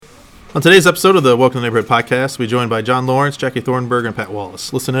On today's episode of the Welcome to the Neighborhood podcast, we're joined by John Lawrence, Jackie Thornburg, and Pat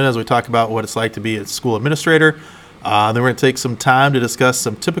Wallace. Listen in as we talk about what it's like to be a school administrator. Then we're going to take some time to discuss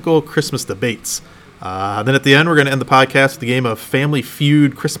some typical Christmas debates. Then at the end, we're going to end the podcast with a game of Family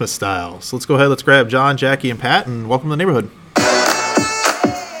Feud Christmas style. So let's go ahead, let's grab John, Jackie, and Pat, and welcome to the neighborhood.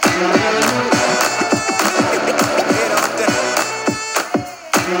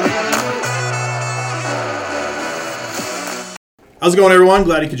 How's it going, everyone?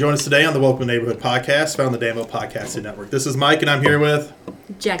 Glad you could join us today on the Welcome to the Neighborhood podcast, found on the Danville Podcasting Network. This is Mike, and I'm here with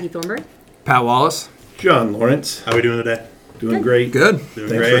Jackie Thornburg, Pat Wallace, John Lawrence. How are we doing today? Doing great. Good. Doing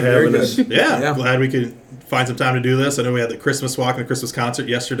Thanks great. for having us. Yeah, glad we could find some time to do this. I know we had the Christmas walk and the Christmas concert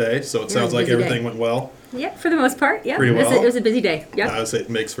yesterday, so it sounds like everything went well. Yep, for the most part. Yeah, Pretty well. It was a busy day. Yeah, I would say it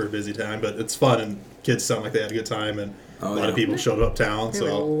makes for a busy time, but it's fun, and kids sound like they had a good time, and a lot of people showed up town. There were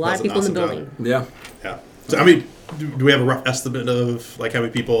So a lot of people in the building. Yeah. So, I mean, do we have a rough estimate of like how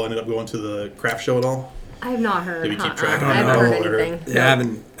many people ended up going to the craft show at all? I have not heard. Did we keep track? I haven't heard anything. Yeah,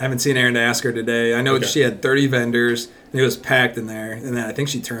 I haven't seen Erin to ask her today. I know she had 30 vendors, and it was packed in there. And then I think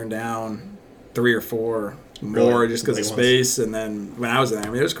she turned down 3 or 4 more just because of space. And then when I was there, I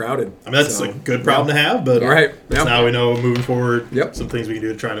mean, it was crowded. I mean, that's a good problem to have, but now we know moving forward some things we can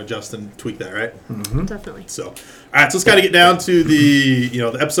do to try to adjust and tweak that, right? Mm-hmm. Definitely. So, all right, so let's kind of get down to the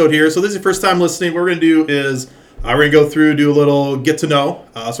the episode here. So this is your first time listening. What we're going to do is we're going to go through, do a little get to know.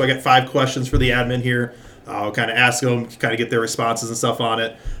 So I got 5 questions for the admin here. I'll kind of ask them, kind of get their responses and stuff on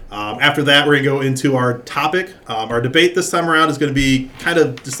it. After that, we're going to go into our topic. Our debate this time around is going to be kind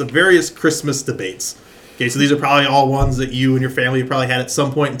of just the various Christmas debates. Okay, so these are probably all ones that you and your family probably had at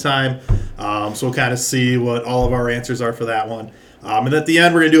some point in time. So we'll kind of see what all of our answers are for that one. And at the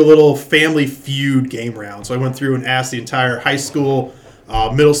end, we're going to do a little Family Feud game round. So I went through and asked the entire high school,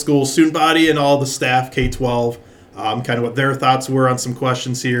 middle school student body and all the staff, K-12, kind of what their thoughts were on some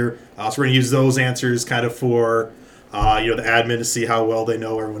questions here. So we're going to use those answers kind of for, the admin to see how well they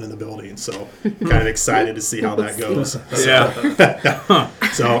know everyone in the building. So kind of excited to see how that goes.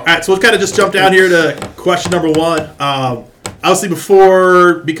 So, all right, so we'll kind of just jump down here to question number 1. Obviously,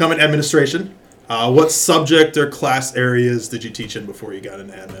 before becoming administration, what subject or class areas did you teach in before you got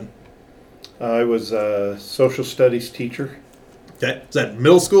into admin? I was a social studies teacher. Okay. Is that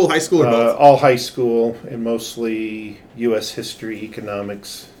middle school, high school, or both? All high school, and mostly U.S. history,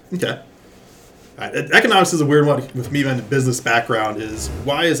 economics. Okay. All right. Economics is a weird one with me, and the business background is,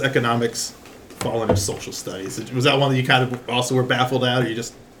 why is economics fall under social studies? Was that one that you kind of also were baffled at, or you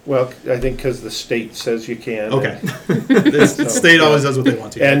just... Well, I think because the state says you can. Okay. The state always does what they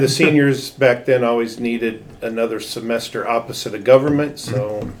want to. And the seniors back then always needed another semester opposite of government,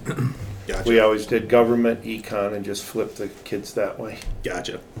 so... Gotcha. We always did government, econ, and just flipped the kids that way.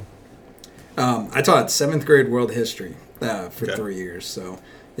 Gotcha. I taught 7th grade world history for 3 years. So,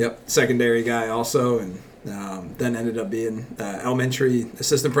 secondary guy also, and then ended up being elementary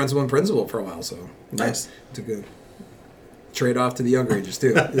assistant principal and principal for a while. So, nice. Took a trade off to the younger ages,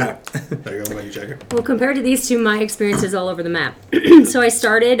 too. Yeah. There you go. What you checker? Well, compared to these two, my experience is all over the map. So I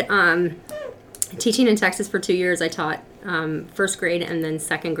started teaching in Texas for 2 years. I taught first grade and then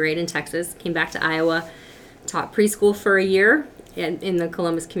second grade in Texas. Came back to Iowa, taught preschool for a year in the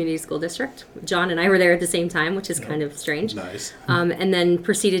Columbus Community School District. John and I were there at the same time, which is kind of strange. Nice. And then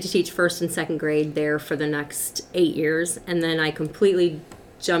proceeded to teach first and second grade there for the next 8 years. And then I completely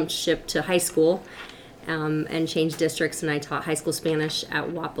jumped ship to high school and changed districts, and I taught high school Spanish at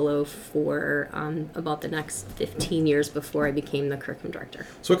Wapello for about the next 15 years before I became the curriculum director.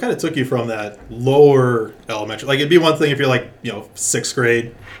 So what kind of took you from that lower elementary? Like, it'd be one thing if you're like, 6th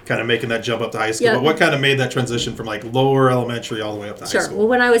grade, kind of making that jump up to high school. Yep. But what kind of made that transition from like lower elementary all the way up to high school? Sure. Well,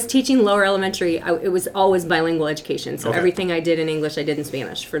 when I was teaching lower elementary, it was always bilingual education. So everything I did in English, I did in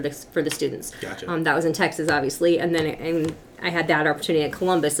Spanish for the students. Gotcha. That was in Texas, obviously, and then I had that opportunity at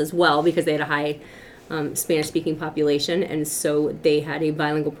Columbus as well because they had a high Spanish-speaking population, and so they had a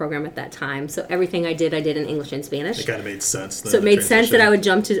bilingual program at that time. So everything I did in English and Spanish. It kind of made sense. So it made sense that I would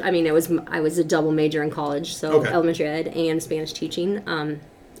jump to. I mean, I was a double major in college, so elementary ed and Spanish teaching.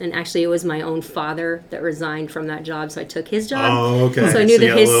 And actually, it was my own father that resigned from that job, so I took his job. Oh, okay. So I knew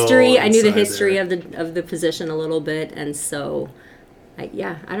the history. I knew the history of the position a little bit, and so, I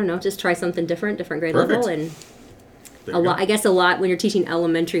don't know, just try something different grade level, and I guess a lot when you're teaching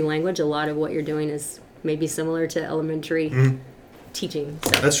elementary language, a lot of what you're doing is maybe similar to elementary teaching. So,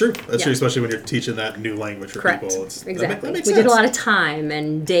 that's true. That's true, especially when you're teaching that new language for people. Exactly. That makes we sense. did a lot of time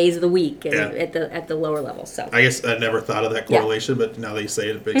and days of the week at the lower level. So I guess I never thought of that correlation, but now that you say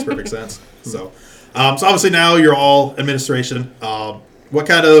it, it makes perfect sense. So obviously now you're all administration. What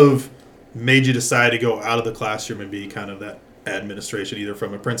kind of made you decide to go out of the classroom and be kind of that administration, either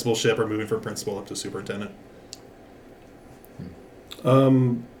from a principalship or moving from principal up to superintendent?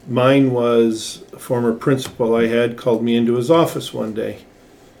 Mine was a former principal I had called me into his office one day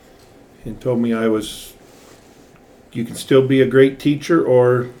and told me you can still be a great teacher,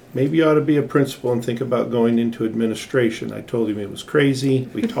 or maybe you ought to be a principal and think about going into administration. I told him it was crazy.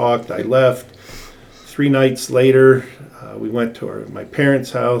 We talked. I left. 3 nights later, we went to my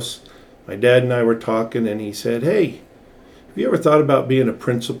parents' house. My dad and I were talking, and he said, "Hey, have you ever thought about being a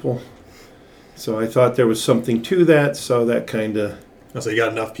principal?" So I thought there was something to that, so that kind of... So you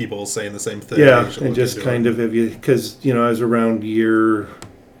got enough people saying the same thing. Yeah, and just kind of, because, I was around year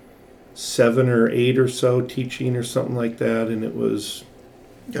 7 or 8 or so teaching or something like that, and it was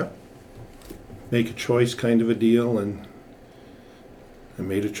make a choice kind of a deal, and I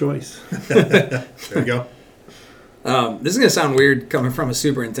made a choice. There you go. This is going to sound weird coming from a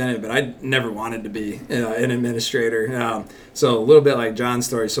superintendent, but I never wanted to be an administrator. So a little bit like John's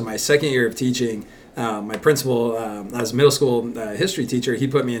story. So my second year of teaching, my principal, I was a middle school history teacher. He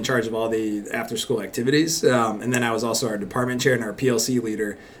put me in charge of all the after-school activities, and then I was also our department chair and our PLC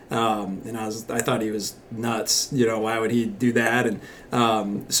leader. And I thought he was nuts. Why would he do that? And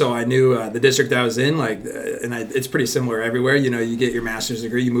so I knew the district I was in, it's pretty similar everywhere. You get your master's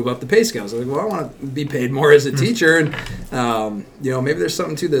degree, you move up the pay scale. So I was like, well, I want to be paid more as a teacher, and maybe there's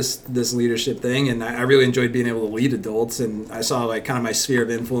something to this leadership thing. And I really enjoyed being able to lead adults, and I saw kind of my sphere of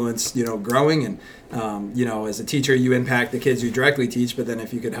influence, growing. And as a teacher, you impact the kids you directly teach, but then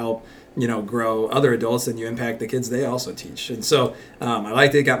if you could help grow other adults, then you impact the kids they also teach. And so I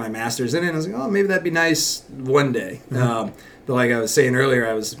liked it, got my master's in it, and I was like, oh, maybe that'd be nice one day. But like I was saying earlier,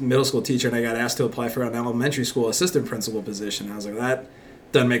 I was a middle school teacher, and I got asked to apply for an elementary school assistant principal position. I was like, that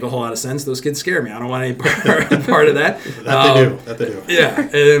doesn't make a whole lot of sense. Those kids scare me. I don't want any part of that. That they do. Yeah.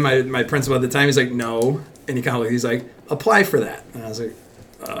 And then my principal at the time, he's like, no. And he's like, apply for that. And I was like,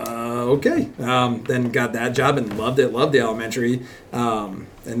 okay. Then got that job and loved it. Loved the elementary. And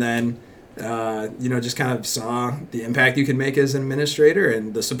then, just kind of saw the impact you can make as an administrator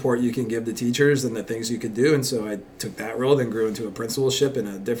and the support you can give the teachers and the things you could do. And so I took that role, then grew into a principalship in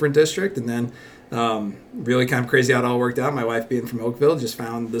a different district. And then really kind of crazy how it all worked out. My wife being from Oakville, just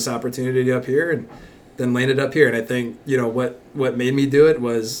found this opportunity up here and then landed up here. And I think, what made me do it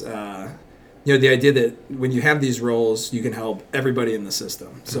was, the idea that when you have these roles, you can help everybody in the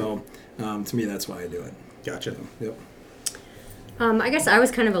system. So to me, that's why I do it. Gotcha. Yep. I guess I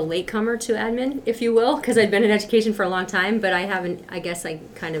was kind of a latecomer to admin, if you will, because I'd been in education for a long time, but I haven't, I guess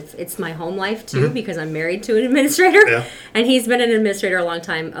it's my home life too, because I'm married to an administrator, and he's been an administrator a long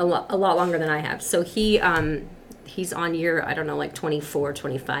time, a lot longer than I have. So he's on year, 24,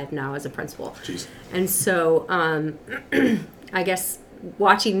 25 now as a principal. Jeez. And so I guess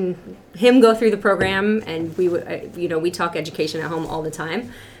watching him go through the program, and we talk education at home all the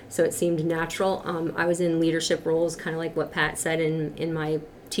time, so it seemed natural. I was in leadership roles, kind of like what Pat said in my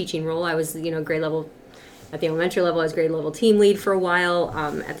teaching role. I was grade level at the elementary level. I was grade level team lead for a while.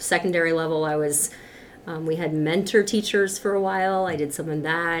 At the secondary level, I was we had mentor teachers for a while. I did some of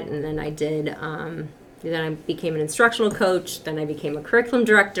that, and then I did. Then I became an instructional coach. Then I became a curriculum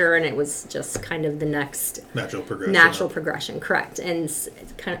director, and it was just kind of the next natural progression. Correct. And it's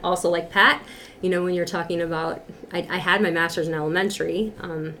kind of also like Pat, when you're talking about, I had my master's in elementary,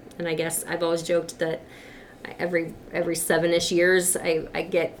 and I guess I've always joked that every 7-ish years I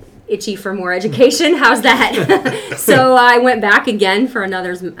get itchy for more education. How's that? So I went back again for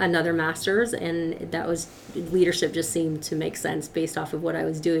another master's, and that was leadership just seemed to make sense based off of what I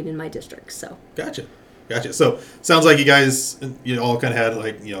was doing in my district. So Gotcha. So sounds like you guys, all kind of had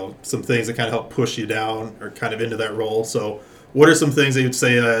some things that kind of helped push you down or kind of into that role. So what are some things that you'd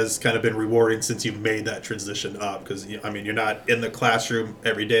say has kind of been rewarding since you've made that transition up? Because you're not in the classroom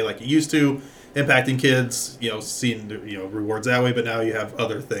every day like you used to, impacting kids, seeing rewards that way, but now you have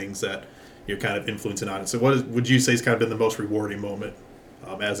other things that you're kind of influencing on it. So what would you say has kind of been the most rewarding moment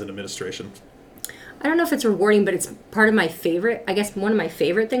as an administration? I don't know if it's rewarding, but it's part of my favorite. I guess one of my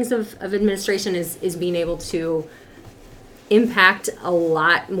favorite things of administration is being able to impact a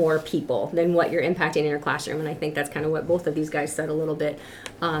lot more people than what you're impacting in your classroom. And I think that's kind of what both of these guys said a little bit.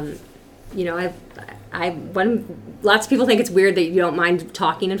 Lots of people think it's weird that you don't mind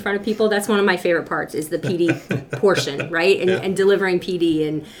talking in front of people. That's one of my favorite parts is the PD portion, right? And delivering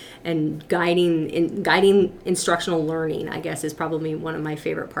PD and guiding instructional learning, I guess, is probably one of my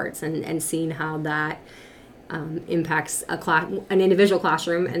favorite parts, and seeing how that impacts an individual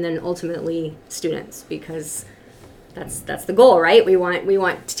classroom and then ultimately students, because that's the goal, right? We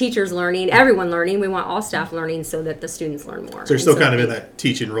want teachers learning, everyone learning. We want all staff learning so that the students learn more. So you're still kind of in that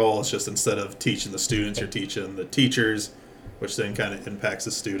teaching role. It's just instead of teaching the students, you're teaching the teachers which then kind of impacts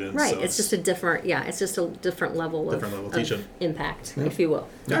the students. Right. So it's just a different, it's just a different level of teaching. Impact, if you will.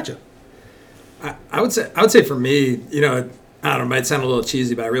 Gotcha. I would say for me, I don't know, it might sound a little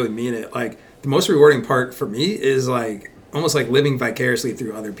cheesy, but I really mean it. Like, the most rewarding part for me is like almost like living vicariously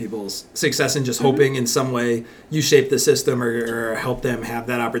through other people's success and just hoping in some way you shape the system or help them have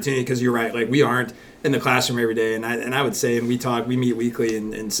that opportunity. Because you're right, like, we aren't in the classroom every day, and I would say, and we meet weekly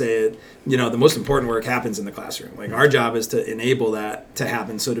and say it, the most important work happens in the classroom. Like, our job is to enable that to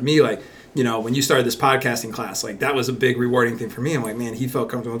happen. So to me, like, when you started this podcasting class, like, that was a big rewarding thing for me. I'm like, man, he felt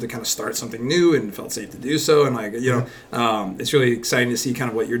comfortable to kind of start something new and felt safe to do so. And like, it's really exciting to see kind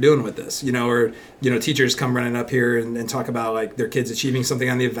of what you're doing with this, or, teachers come running up here and talk about like their kids achieving something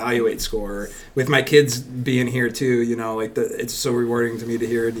on the Evaluate score. With my kids being here too, like it's so rewarding to me to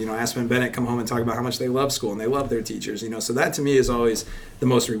hear, Aspen and Bennett come home and talk about how much they love school and they love their teachers, so that to me is always the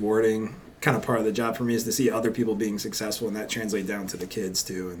most rewarding kind of part of the job for me, is to see other people being successful, and that translates down to the kids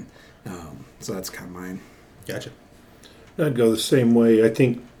too. And so that's kind of mine. Gotcha. I'd go the same way. I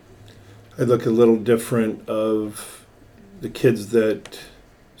think I'd look a little different of the kids that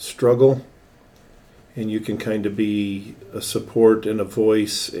struggle, and you can kind of be a support and a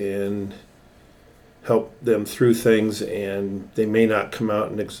voice and help them through things, and they may not come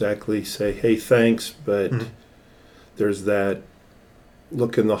out and exactly say, hey, thanks, but there's that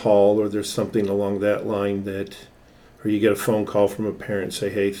look in the hall, or there's something along that line that, or you get a phone call from a parent, say,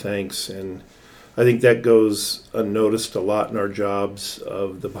 hey, thanks. And I think that goes unnoticed a lot in our jobs,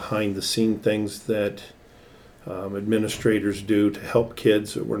 of the behind-the-scene things that administrators do to help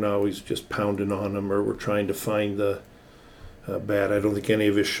kids. That we're not always just pounding on them, or we're trying to find the bad. I don't think any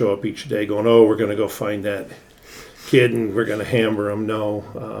of us show up each day going, oh, we're going to go find that kid and we're going to hammer them.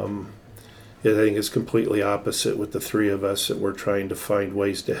 No. I think it's completely opposite with the three of us, that we're trying to find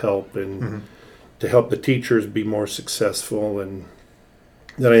ways to help, and to help the teachers be more successful. And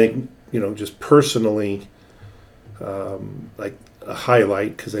then I think, just personally, like a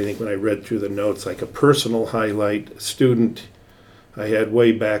highlight, because I think when I read through the notes, like a personal highlight, a student I had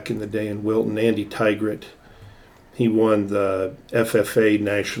way back in the day in Wilton, Andy Tigret, he won the FFA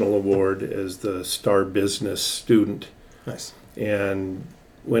National Award as the Star Business Student. Nice. And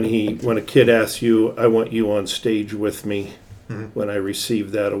when a kid asks you, I want you on stage with me when I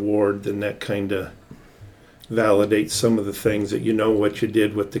receive that award, then that kind of validates some of the things that what you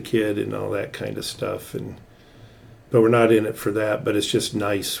did with the kid and all that kind of stuff. But we're not in it for that, but it's just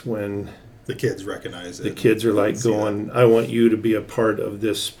nice when the kids recognize it. The kids are like going, I want you to be a part of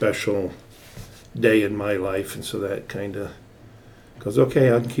this special day in my life. And so that kind of goes,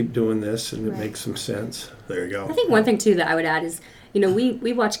 okay, I can keep doing this, and it makes some sense. There you go. I think one thing too that I would add is,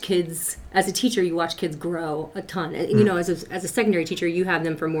 we watch kids, as a teacher, you watch kids grow a ton. As a secondary teacher, you have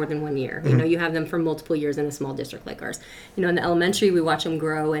them for more than 1 year. You have them for multiple years in a small district like ours. In the elementary, we watch them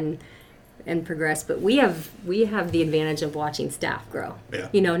grow and progress, but we have the advantage of watching staff grow. Yeah.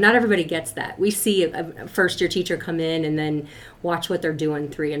 Not everybody gets that. We see a first-year teacher come in and then watch what they're doing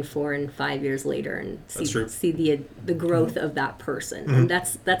 3 and 4 and 5 years later, and see the growth of that person, and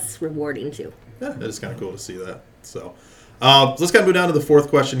that's rewarding too. Yeah, it is kind of cool to see that. So. Let's kind of move down to the fourth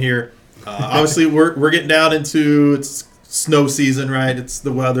question here. Obviously, we're getting down into it's snow season, right? It's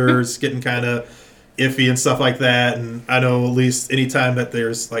the weather's getting kind of iffy and stuff like that. And I know at least anytime that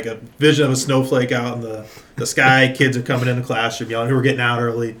there's like a vision of a snowflake out in the sky, kids are coming in the classroom yelling, we're getting out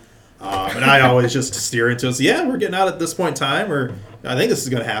early. And I always just steer into it. So, yeah, we're getting out at this point in time, or I think this is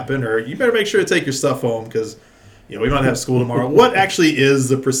going to happen, or you better make sure to take your stuff home because, we might have school tomorrow. What actually is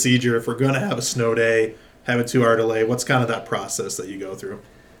the procedure if we're going to have a snow day? Have a 2-hour delay. What's kind of that process that you go through?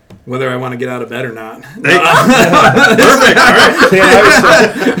 Whether I want to get out of bed or not. Perfect. All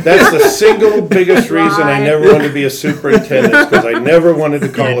right. That's the single biggest reason I never wanted to be a superintendent, because I never wanted to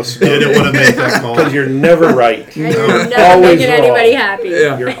call a snow. You didn't want to make that call. Because you're never right. And you're never making anybody happy.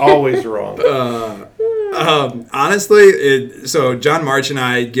 Yeah. You're always wrong. Honestly, so John March and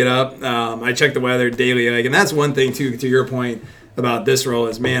I get up. I check the weather daily, and that's one thing too. To your point about this role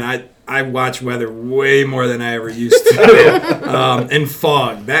is, man, I watch weather way more than I ever used to. And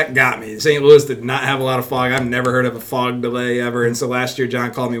fog, that got me. St. Louis did not have a lot of fog. I've never heard of a fog delay ever. And so last year,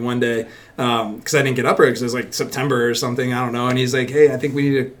 John called me one day because I didn't get up early because it was like September or something. I don't know. And he's like, hey, I think we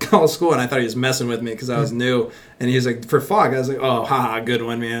need to call school. And I thought he was messing with me because I was new. And he was like, for fog? I was like, oh, haha, good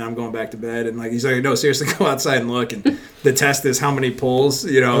one, man. I'm going back to bed. And like he's like, no, seriously, go outside and look. And the test is how many poles,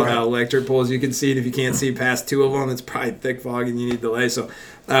 electric poles you can see. And if you can't see past 2 of them, it's probably thick fog and you need delay. So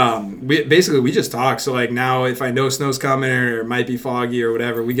we just talk. So like now, if I know snow's coming or it might be foggy or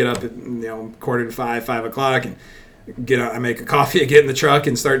whatever, we get up at 4:45, 5 o'clock, and I make a coffee, I get in the truck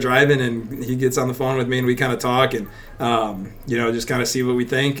and start driving, and he gets on the phone with me and we kind of talk and, just kind of see what we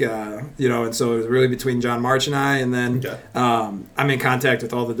think, and so it was really between John March and I, and then I'm in contact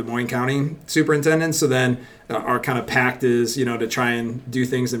with all the Des Moines County superintendents, so then our kind of pact is, to try and do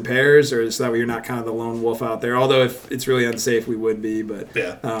things in pairs, or so that way you're not kind of the lone wolf out there, although if it's really unsafe, we would be, but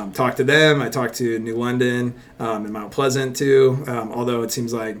talk to them. I talked to New London and Mount Pleasant too, although it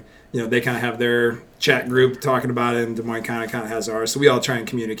seems like, they kind of have their chat group talking about it, and Des Moines County kind of has ours. So we all try and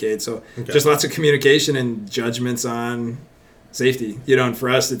communicate. So just lots of communication and judgments on safety. And for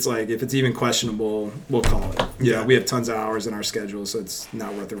us, it's like if it's even questionable, we'll call it. We have tons of hours in our schedule, so it's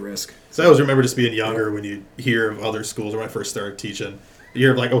not worth the risk. So I always remember just being younger when you hear of other schools, or when I first started teaching.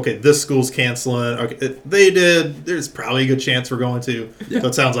 You're like, okay, this school's canceling. Okay, they did. There's probably a good chance we're going to. So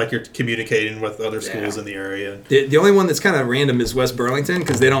it sounds like you're communicating with other schools in the area. The only one that's kind of random is West Burlington,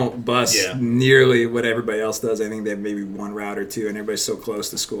 because they don't bus nearly what everybody else does. I think they have maybe one route or two, and everybody's so close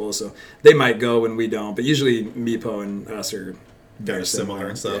to school, so they might go when we don't. But usually Meepo and us are very similar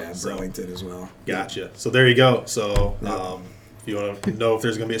and stuff. Yeah, Burlington as well. Gotcha. So there you go. So if you want to know if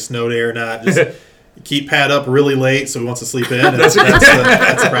there's going to be a snow day or not, just keep Pat up really late so he wants to sleep in. And that's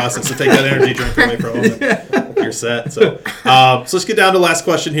the process. So take that energy drink away from him. You're set. So let's get down to the last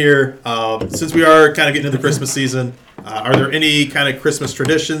question here. Since we are kind of getting into the Christmas season, are there any kind of Christmas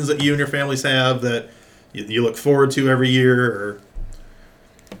traditions that you and your families have that you look forward to every year? Or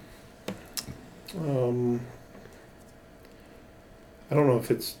I don't know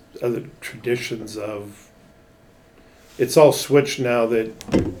if it's other traditions of. It's all switched now that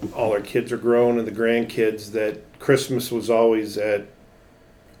all our kids are grown and the grandkids, that Christmas was always at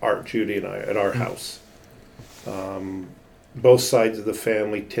Judy and I, at our house. Both sides of the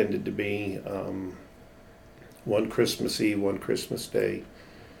family tended to be one Christmas Eve, one Christmas Day.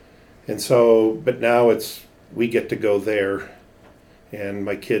 And so, but now we get to go there, and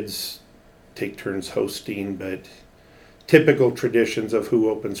my kids take turns hosting, but typical traditions of who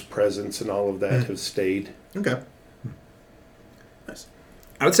opens presents and all of that have stayed. Okay.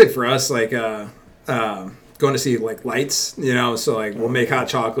 I would say for us, like going to see like lights, so like we'll make hot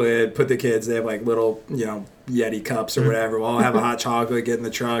chocolate, put the kids, they have like little, Yeti cups or whatever. We'll all have a hot chocolate, get in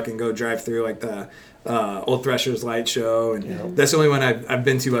the truck and go drive through like the Old Threshers light show. And that's the only one I've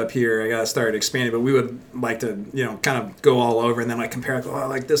been to up here. I got to start expanding, but we would like to, kind of go all over and then like compare, like, I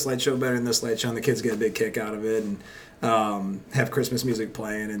like this light show better than this light show. And the kids get a big kick out of it, and have Christmas music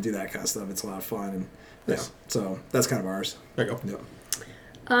playing and do that kind of stuff. It's a lot of fun. And so that's kind of ours. There you go. Yeah.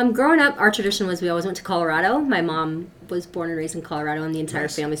 Growing up, our tradition was we always went to Colorado. My mom was born and raised in Colorado, and the entire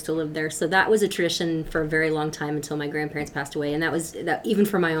family still lived there. So that was a tradition for a very long time until my grandparents passed away. And that was even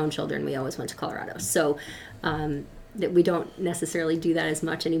for my own children, we always went to Colorado. So that we don't necessarily do that as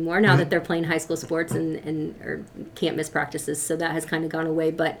much anymore now that they're playing high school sports and or can't miss practices. So that has kind of gone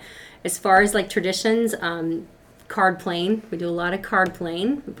away. But as far as like traditions, card playing, we do a lot of card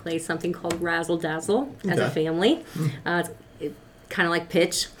playing. We play something called Razzle Dazzle as a family. Kind of like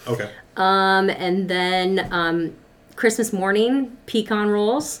pitch. Okay. And then Christmas morning, pecan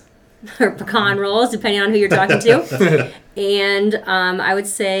rolls or pecan rolls, depending on who you're talking to. And I would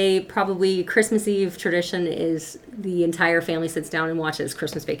say probably Christmas Eve tradition is the entire family sits down and watches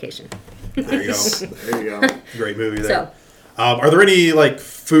Christmas Vacation. There you go. There you go. Great movie there. So, are there any like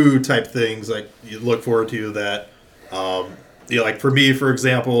food type things like you look forward to that? Like for me, for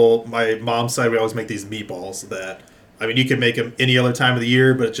example, my mom's side, we always make these meatballs that. I mean, you can make them any other time of the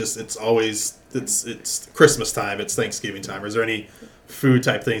year, but it's always Christmas time, it's Thanksgiving time. Is there any food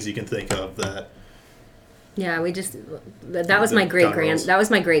type things you can think of that? Yeah, that was my great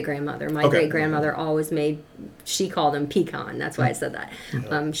grandmother. My great grandmother always made. She called them pecan. That's why I said that.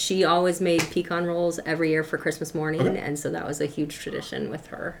 She always made pecan rolls every year for Christmas morning, and so that was a huge tradition with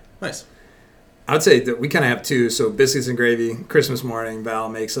her. Nice. I would say that we kind of have two. So biscuits and gravy, Christmas morning. Val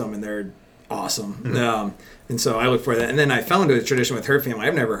makes them, and they're awesome. And so I look for that. And then I fell into a tradition with her family.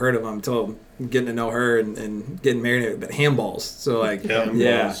 I've never heard of them until getting to know her and getting married. But handballs. So like,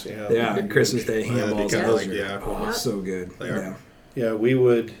 Christmas Day handballs. So good. Yeah, we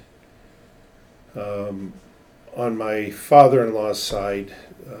would, on my father-in-law's side,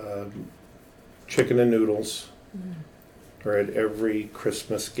 chicken and noodles are at every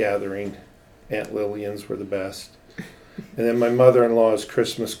Christmas gathering. Aunt Lillian's were the best. And then my mother-in-law's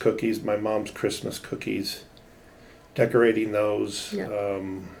Christmas cookies, my mom's Christmas cookies, decorating those. I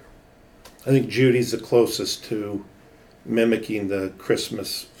think Judy's the closest to mimicking the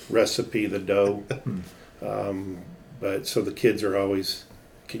Christmas recipe, the dough. But so the kids are always,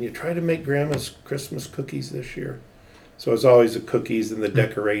 can you try to make Grandma's Christmas cookies this year? So it's always the cookies and the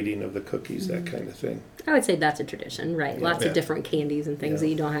decorating of the cookies, that kind of thing. I would say that's a tradition, right? Lots of different candies and things that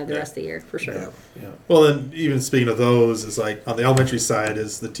you don't have the rest of the year, for sure. Yeah. Well, then even speaking of those, is like on the elementary side,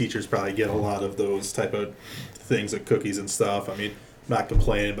 is the teachers probably get a lot of those type of things, like cookies and stuff. I mean, I'm not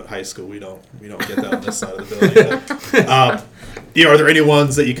complaining, but high school we don't get that on this side of the building. But, are there any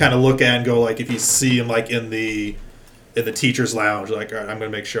ones that you kind of look at and go like, if you see them like in the teacher's lounge, like, all right, I'm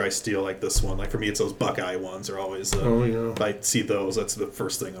going to make sure I steal like this one. Like for me, it's those Buckeye ones are always. If I see those, that's the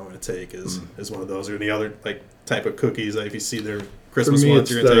first thing I'm going to take is one of those. Or any other like type of cookies. Like if you see their Christmas For me, ones,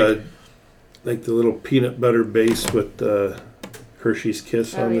 it's you're going to take. like the little peanut butter base with the Hershey's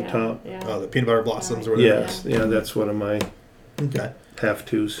Kiss on the top. Yeah. The peanut butter blossoms or whatever. Yes, that's one of my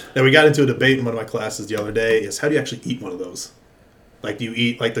have-tos. Now we got into a debate in one of my classes the other day. Is how do you actually eat one of those? Like, do you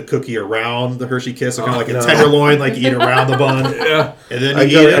eat like the cookie around the Hershey Kiss, or kind of like a tenderloin, like you eat around the bun? Yeah. And then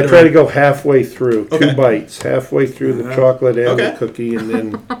I try to go halfway through, Okay. 2 bites, halfway through the chocolate and Okay. the cookie, and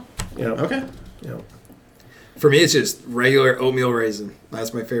then, Okay. For me, it's just regular oatmeal raisin.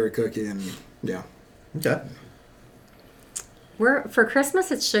 That's my favorite cookie, and Okay. For Christmas,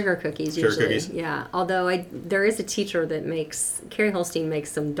 it's sugar cookies Sugar usually. cookies. Yeah, although there is a teacher that Carrie Holstein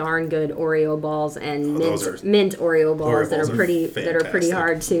makes some darn good Oreo balls and mint Oreo balls that are pretty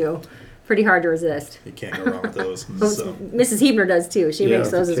hard to resist. You can't go wrong with those. So. Mrs. Hebner does too. She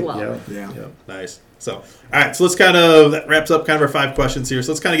makes those as well. Yeah. Nice. So, all right. So that wraps up kind of our 5 questions here.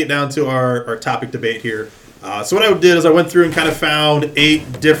 So let's kind of get down to our topic debate here. So what I did is I went through and kind of found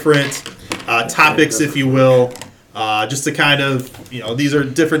 8 different topics, if you will, just to kind of, these are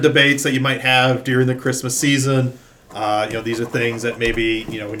different debates that you might have during the Christmas season. These are things that maybe,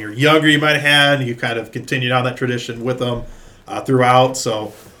 when you're younger you might have had, and you kind of continued on that tradition with them throughout.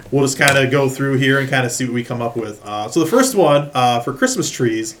 So we'll just kind of go through here and kind of see what we come up with. So the first one, for Christmas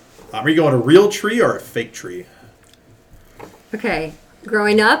trees, are you going a real tree or a fake tree? Okay.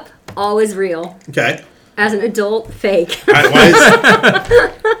 Growing up, always real. Okay. As an adult, fake. All right,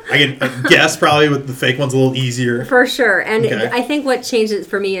 I can guess probably with the fake one's a little easier. For sure. And Okay. I think what changed it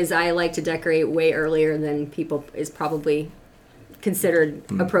for me is I like to decorate way earlier than people is probably considered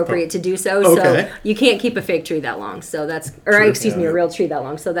appropriate to do so. Okay. So you can't keep a fake tree that long. So that's, or excuse me, a real tree that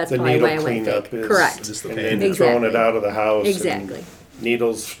long. So that's The probably needle why I went cleanup fake. is Correct. Just the and pain. then throwing it Exactly. out of the house. Exactly. And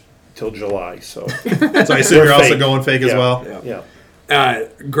needles till July, so. So I assume you're also Fake. going fake as well. Yeah.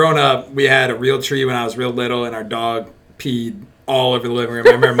 Growing up, we had a real tree when I was real little, and our dog peed all over the living room.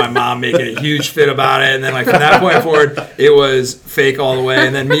 I remember my mom making a huge fit about it, and then from that point forward, it was fake all the way.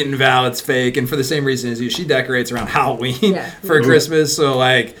 And then Meat and Val, it's fake, and for the same reason as you, she decorates around Halloween for Christmas. So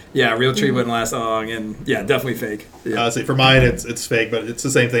real tree wouldn't last that long, and definitely fake. Yeah. See, for mine, it's fake, but it's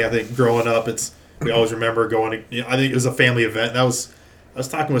the same thing. I think growing up, we always remember going to. I think it was a family event. I was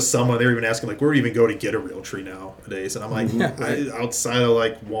talking with someone. They were even asking where do we even go to get a real tree nowadays? And I'm like, outside of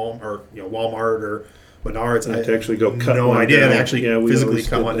Walmart or Menards. I to actually go cut no one idea down. to actually Yeah, we physically always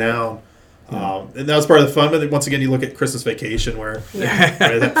cut did one that. down. And that was part of the fun. But then once again, you look at Christmas Vacation where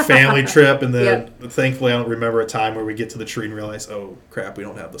that family trip, and then thankfully I don't remember a time where we get to the tree and realize, oh crap, we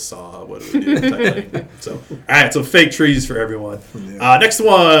don't have the saw. What do we do? Type thing. So all right, so fake trees for everyone. Yeah. Next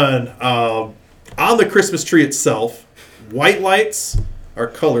one, on the Christmas tree itself, white lights or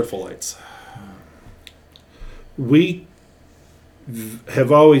colorful lights? We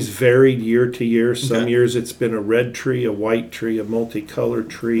have always varied year to year. Some Okay. years it's been a red tree, a white tree, a multicolored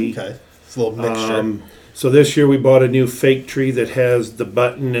tree. Okay, it's a little mixture. So this year we bought a new fake tree that has the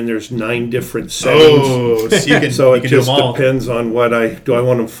button and there's 9 different settings. Oh, so you can, So you it can do just them all. depends on what do I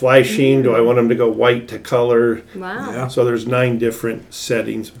want them flashing? Do I want them to go white to color? Wow. Yeah. So there's 9 different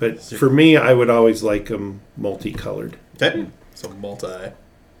settings. But for me, I would always like them multicolored. Okay, so multi.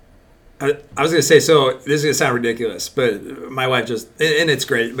 I was going to say, so this is going to sound ridiculous, but my wife and it's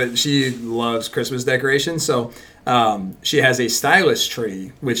great, but she loves Christmas decorations. So she has a stylish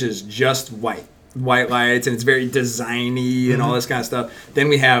tree, which is just white lights, and it's very designy and all this kind of stuff. Then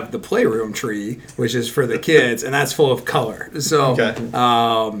we have the playroom tree, which is for the kids, and that's full of color. So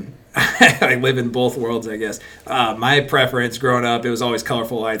I live in both worlds, I guess. My preference growing up, it was always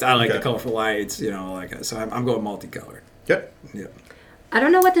colorful lights. I like the colorful lights, so I'm going multicolored. Yep. Yeah. I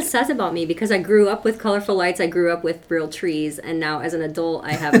don't know what this says about me because I grew up with colorful lights. I grew up with real trees, and now as an adult,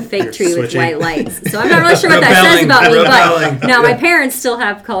 I have a fake tree with switching. white lights. So I'm not really sure what that says about me. Rebelling. But now my parents still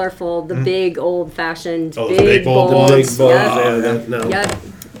have colorful, the big old-fashioned, Oh, the big big bulb bulbs. ones. Big bulbs, Yep. no. Yep.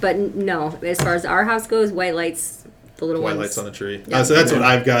 But no, as far as our house goes, white lights, the little White ones. lights on the tree. Yeah. So that's what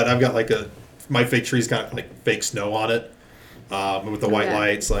I've got. I've got my fake tree's got like fake snow on it with the white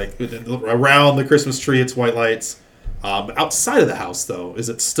lights. Like around the Christmas tree, it's white lights. But outside of the house, though, is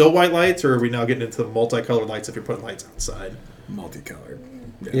it still white lights, or are we now getting into multicolored lights if you're putting lights outside? Multicolored.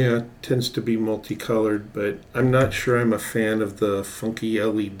 Yeah, it tends to be multicolored, but I'm not sure I'm a fan of the funky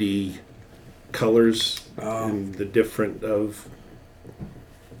LED colors and the different of,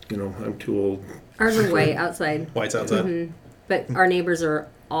 I'm too old. Ours are white outside. White's outside. Mm-hmm. But our neighbors are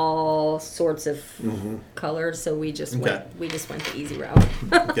all sorts of colors, so we just went the easy route.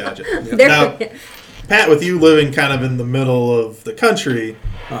 Gotcha. Now, Pat, with you living kind of in the middle of the country,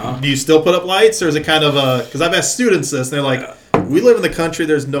 do you still put up lights, or is it kind of a... Because I've asked students this, and they're like, we live in the country,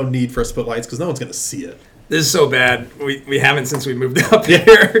 there's no need for us to put lights because no one's going to see it. This is so bad. We haven't since we moved up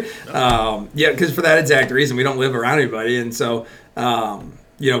here. Because for that exact reason, we don't live around anybody. And so,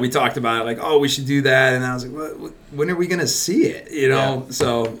 we talked about it, like, oh, we should do that. And I was like, when are we going to see it? Yeah.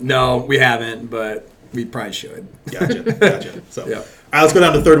 So, no, we haven't, but we probably should. Gotcha. So, all right, let's go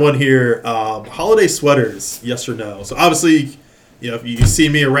down to the third one here. Holiday sweaters, yes or no? So, obviously, if you see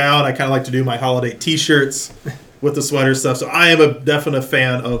me around, I kind of like to do my holiday T-shirts with the sweater stuff. So, I am a definite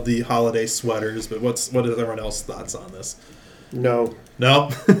fan of the holiday sweaters. But what is everyone else's thoughts on this? No. No?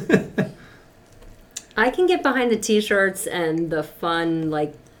 I can get behind the T-shirts and the fun,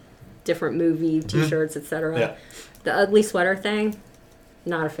 like, different movie T-shirts, etc. Yeah. The ugly sweater thing,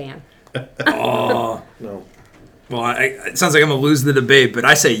 not a fan. Oh. No. Well, it sounds like I'm going to lose the debate, but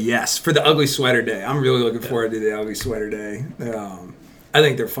I say yes for the ugly sweater day. I'm really looking forward to the ugly sweater day. I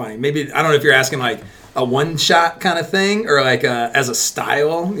think they're funny. Maybe, I don't know if you're asking like a one-shot kind of thing or like as a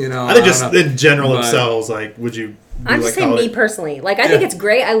style, I think just in general themselves, like, would you... I'm just saying me personally. Like, I think it's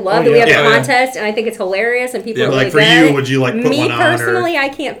great. I love that we have a contest, and I think it's hilarious, and people are really like, for you, would you, like, put one on? Me personally, I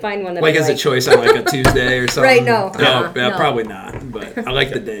can't find one that like I as a choice on, like, a Tuesday or something? Right, no. No, probably not, but I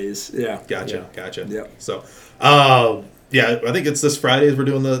like the days. Yeah. Gotcha. Yep. So, I think it's this Friday as we're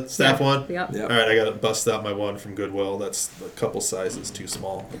doing the staff one. Yep. All right, I got to bust out my one from Goodwill. That's a couple sizes too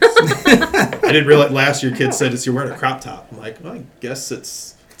small. I didn't realize last year kids said you're wearing a crop top. I'm like, well, I guess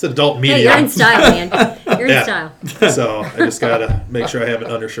it's adult medium. Hey, you're in style, man. You're in style. So I just got to make sure I have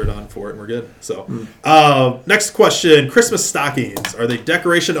an undershirt on for it, and we're good. So next question, Christmas stockings. Are they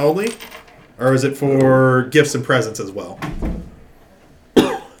decoration only, or is it for gifts and presents as well?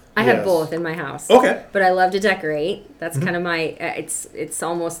 I have both in my house. Okay. But I love to decorate. That's kind of my, it's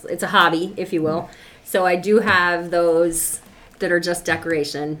a hobby, if you will. So I do have those that are just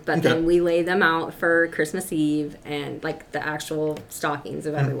decoration, but then we lay them out for Christmas Eve and like the actual stockings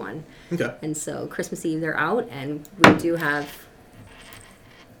of everyone. Okay. And so Christmas Eve they're out, and we do have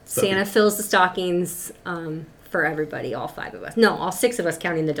Santa fills the stockings for everybody, all 5 of us. No, all 6 of us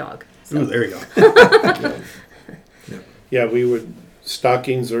counting the dog. So. Ooh, there you go. Yeah, we would.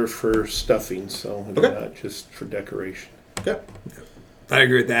 Stockings are for stuffing, so they're not just for decoration. Okay. I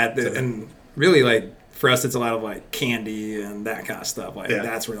agree with that. And really, like, for us, it's a lot of, like, candy and that kind of stuff. Like,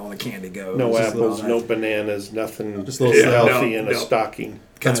 that's where all the candy goes. No apples, no bananas, nothing just a little healthy in a stocking.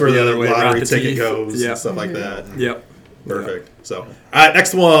 That's where the other way lottery the ticket teeth. goes and stuff like that. Yep. Perfect. So, all right,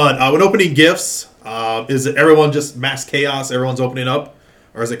 next one. When opening gifts, is it everyone just mass chaos? Everyone's opening up?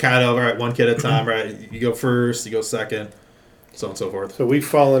 Or is it kind of, all right, one kid at a time, right? You go first, you go second, so on and so forth. So we've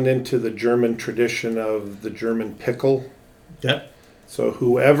fallen into the German tradition of the German pickle. Yeah. So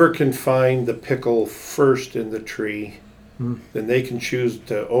whoever can find the pickle first in the tree, then they can choose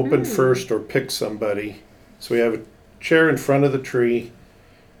to open first or pick somebody. So we have a chair in front of the tree.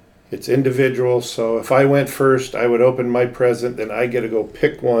 It's individual, so if I went first, I would open my present, then I get to go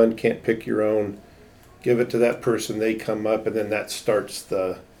pick one, can't pick your own, give it to that person, they come up, and then that starts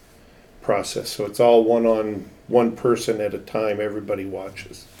the process. So it's all one person at a time, everybody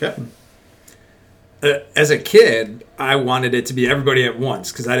watches. Okay. As a kid, I wanted it to be everybody at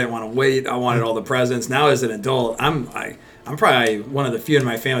once because I didn't want to wait. I wanted all the presents. Now, as an adult, I'm probably one of the few in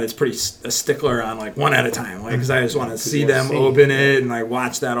my family that's pretty a stickler on like one at a time, like because I just want to see them open it and like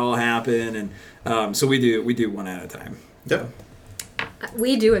watch that all happen. And so we do one at a time. Yeah.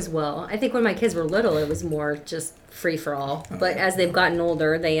 We do as well. I think when my kids were little, it was more just free for all. But as they've gotten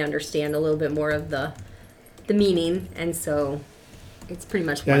older, they understand a little bit more of the meaning, and so it's pretty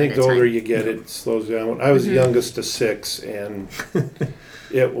much one I think at a the older time. you get, it slows down. I was the youngest of 6, and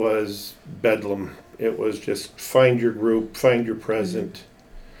it was bedlam. It was just find your group, find your present.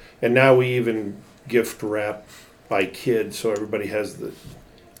 And now we even gift wrap by kid, so everybody has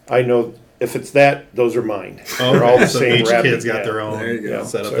I know if it's that, those are mine. Oh, they're all the so same each wrapping. kid's got their own There you go.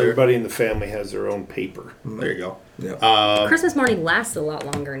 setup So there. everybody in the family has their own paper. There you go. Yeah. Christmas morning lasts a lot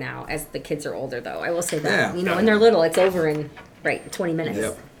longer now as the kids are older, though. I will say that. Yeah. When they're little, it's over in 20 minutes.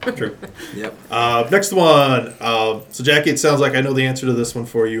 Yep. True. Yep. Next one. So, Jackie, it sounds like I know the answer to this one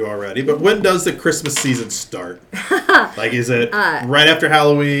for you already. But when does the Christmas season start? Like, is it right after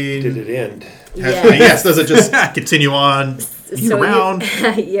Halloween? Did it end? Yes. Does it just continue on year round?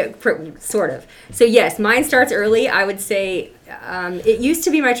 Yeah, sort of. So yes, mine starts early. I would say it used to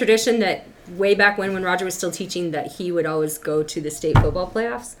be my tradition that way back when Roger was still teaching that he would always go to the state football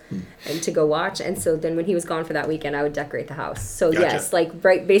playoffs and to go watch. And so then when he was gone for that weekend, I would decorate the house. So Gotcha. yes, like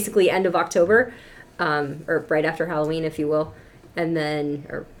basically end of October, or right after Halloween, if you will, and then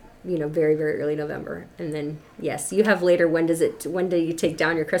very very early November. And then yes, you have later. When do you take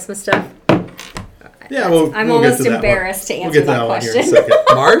down your Christmas stuff? Yeah, I'm we'll almost get to embarrassed to we'll answer get to that one here in a question.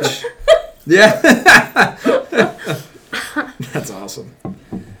 second. March? Yeah. That's awesome.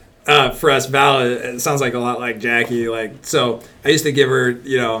 For us, Val, it sounds like a lot like Jackie. Like, so I used to give her,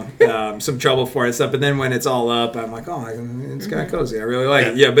 some trouble for it and stuff. But then when it's all up, I'm like, oh, it's kind of cozy. I really like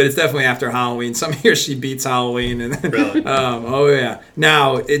it. Yeah, but it's definitely after Halloween. Some years she beats Halloween. And then, Really? Oh, yeah.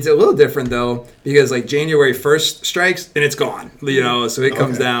 Now, it's a little different, though, because, like, January 1st strikes, and it's gone. So it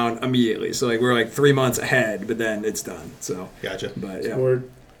comes down immediately. So, like, we're, like, 3 months ahead, but then it's done. So, Gotcha. but, yeah.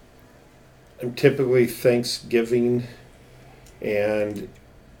 I'm typically Thanksgiving, and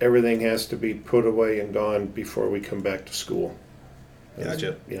everything has to be put away and gone before we come back to school.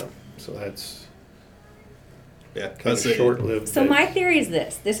 Gotcha. Yeah, so that's kind of That's it. short-lived. So my theory is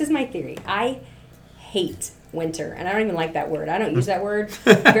this. This is my theory. I hate winter, and I don't even like that word. I don't use that word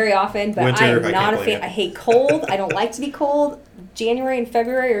very often, but Winter, I I am can't not a blame fan. you. I hate cold. I don't like to be cold. January and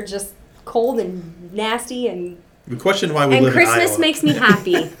February are just cold and nasty, and We question why we live Christmas in Iowa. makes me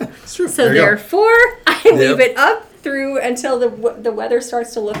happy. It's true. So There you go. therefore, I leave it up through until the weather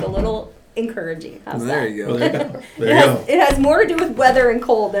starts to look a little encouraging. How's There that? you Well, go. there you go. There you go. It has more to do with weather and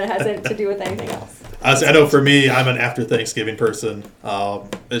cold than it has to do with anything else. Honestly, I know for me, I'm an after Thanksgiving person.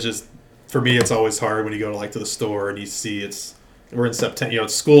 It's just, for me, it's always hard when you go to the store and you see we're in September,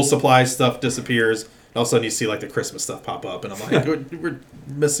 school supply stuff disappears. And all of a sudden you see the Christmas stuff pop up, and I'm like, we're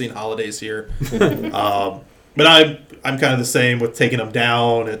missing holidays here. But I'm kind of the same with taking them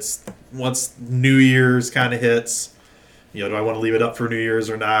down. It's once New Year's kind of hits, do I want to leave it up for New Year's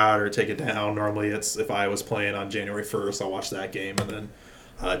or not, or take it down? Normally, it's if I was playing on January 1st, I'll watch that game and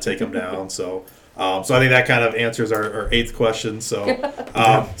then take them down. So I think that kind of answers our eighth question. So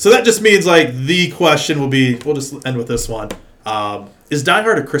so that just means the question will be, we'll just end with this one. Is Die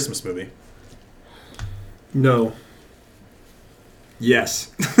Hard a Christmas movie? No.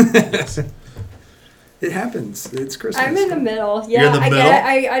 Yes. It happens. It's Christmas. I'm in the middle. Yeah, You're in the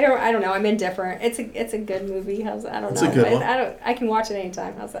middle? I don't know. I'm indifferent. It's a good movie. I don't It's know. a good one. I can watch it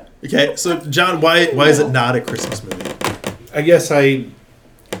anytime. How's that? Okay, so John, why is it not a Christmas movie? I guess I'm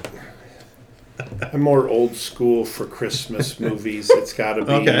more old school for Christmas movies. It's got to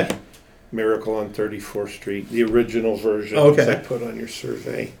be Okay. Miracle on 34th Street, the original version Okay. I put on your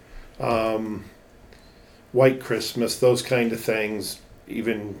survey. White Christmas, those kind of things,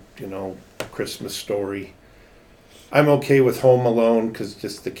 even, Christmas Story. I'm okay with Home Alone because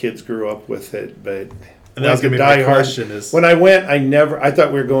just the kids grew up with it, but And that was going to be my question is... when I went, I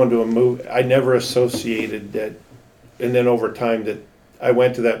thought we were going to a movie. I never associated that, and then over time that I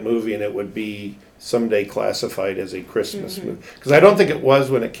went to that movie and it would be someday classified as a Christmas movie. Because I don't think it was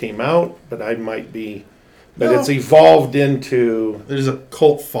when it came out, but I might be. But it's evolved into. There's a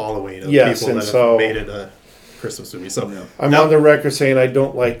cult following of Yes, people and that so- have made it a Christmas movie. So I'm now- on the record saying I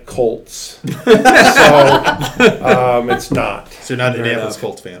don't like Colts. So it's not. So you're not an Fair Indianapolis enough.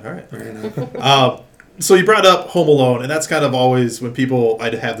 Colts fan. All right. Fair enough. So you brought up Home Alone, and that's kind of always when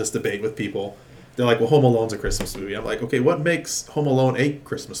I'd have this debate with people. They're like, well, Home Alone's a Christmas movie. I'm like, okay, what makes Home Alone a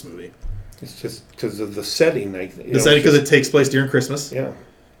Christmas movie? It's just because of the setting. The setting because it takes place during Christmas. Yeah.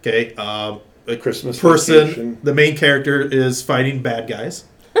 Okay. A Christmas person, vacation. the main character is fighting bad guys.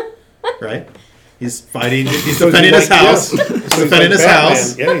 Right? He's fighting. He's So defending his like- house. yeah. He's So he's defending like his Batman.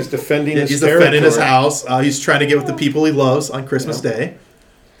 house. Yeah, he's defending his He's territory. defending his house. He's trying to get with the people he loves on Christmas Yeah. Day.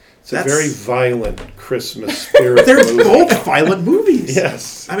 It's a very violent Christmas spirit But they're movie. both violent movies.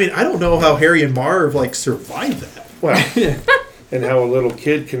 Yes. I mean, I don't know how Harry and Marv survived that. Well, and how a little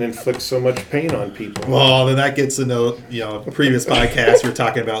kid can inflict so much pain on people. Well, then that gets into a previous podcast. We were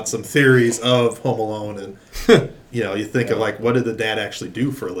talking about some theories of Home Alone, and you think of what did the dad actually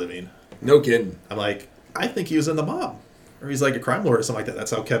do for a living? No kidding. I'm like, I think he was in the mob, or he's like a crime lord or something like that. That's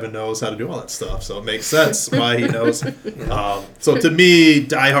how Kevin knows how to do all that stuff. So it makes sense why he knows. So to me,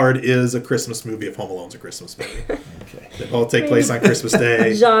 Die Hard is a Christmas movie if Home Alone's a Christmas movie. Okay. They both take place on Christmas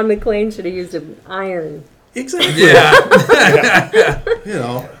Day. John McClane should have used an iron. Exactly. Yeah.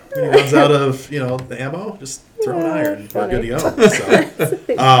 When he runs out of the ammo, just throw an iron. We're good to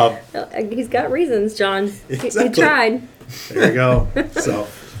go. So, He's got reasons, John. Exactly. He tried. there you go. So,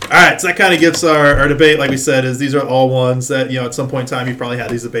 all right. So that kind of gets our debate. Like we said, is these are all ones that at some point in time you probably had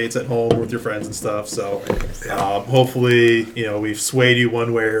these debates at home with your friends and stuff. So, hopefully, we've swayed you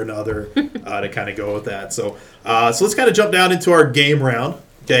one way or another to kind of go with that. So, so let's kind of jump down into our game round.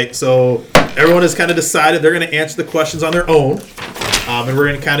 Okay. So everyone has kind of decided they're going to answer the questions on their own, and we're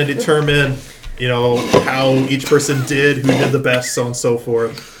going to kind of determine, how each person did, who did the best, so on and so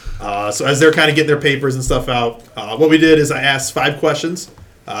forth. So as they're kind of getting their papers and stuff out, what we did is I asked 5 questions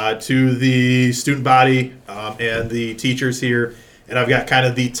to the student body and the teachers here, and I've got kind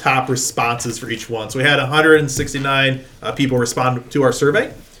of the top responses for each one. So we had 169 people respond to our survey,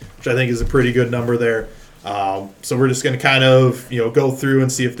 which I think is a pretty good number there. So we're just going to kind of go through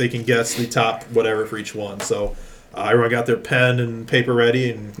and see if they can guess the top whatever for each one. So everyone got their pen and paper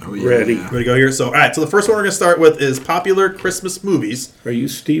ready and Ready. to go here. So all right, so the first one we're going to start with is popular Christmas movies. Are you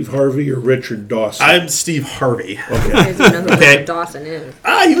Steve Harvey or Richard Dawson? I'm Steve Harvey. You guys don't know who Richard Dawson is.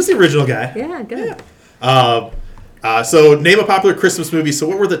 He was the original guy. Yeah, good. So name a popular Christmas movie. So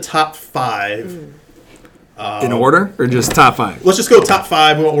what were the top 5? In order or just top 5? Let's just go top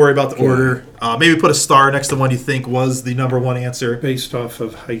 5. We won't worry about the order. Maybe put a star next to one you think was the number 1 answer. Based off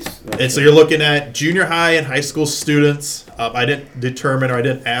of high school. And so you're looking at junior high and high school students. I didn't determine or I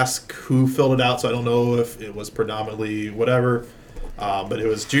didn't ask who filled it out, so I don't know if it was predominantly whatever. But it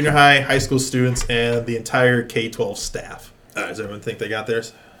was junior high school students, and the entire K-12 staff. Does everyone think they got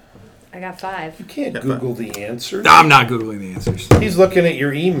theirs? I got 5. You can't Google the answer. No, I'm not Googling the answers. He's looking at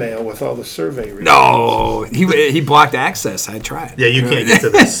your email with all the survey results. No, he blocked access. I tried. Yeah, you can't get to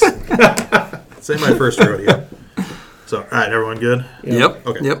this. This ain't my first rodeo. So, all right, everyone good? Yep.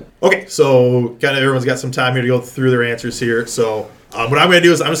 Okay. Yep. Okay, so kind of everyone's got some time here to go through their answers here. So what I'm going to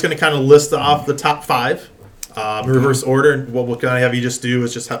do is I'm just going to kind of list off the top 5 in reverse order. And what we'll kind of have you just do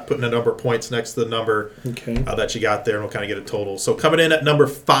is just put in a number of points next to the number that you got there, and we'll kind of get a total. So coming in at number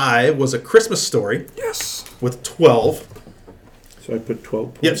 5 was A Christmas Story. Yes. With 12. So I put 12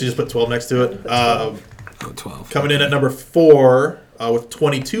 points. Yep, so you just put 12 next to it. 12. Coming in at number 4 with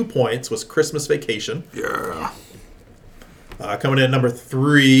 22 points was Christmas Vacation. Yeah. Coming in at number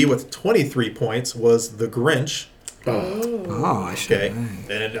 3 with 23 points was The Grinch. Oh, I should. Okay,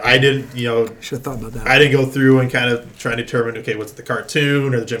 and I didn't, should have thought about that. I didn't go through and kind of try and determine, okay, what's the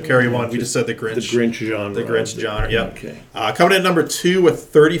cartoon or the Jim Carrey one? We just said The Grinch. The Grinch genre. The Grinch genre, yep. Okay. Coming in at number 2 with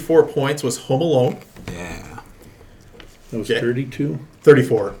 34 points was Home Alone. Yeah. That was 32?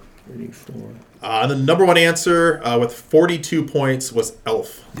 34. 34. And the number 1 answer with 42 points was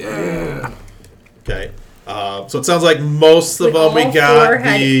Elf. Yeah. Okay. So it sounds like most of them we got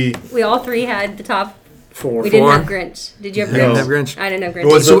We all 3 had the top. 4. We didn't have Grinch. Did you have Grinch? didn't have Grinch. I didn't have Grinch.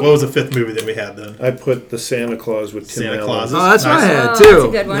 What was the 5th movie that we had then? I put the Santa Claus with Tim Santa Allen. Claus. Oh, that's what I had, too. That's a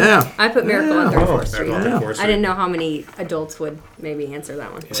good one. Yeah. I put Miracle on 34th Street. Miracle on 34th Street. I didn't know how many adults would maybe answer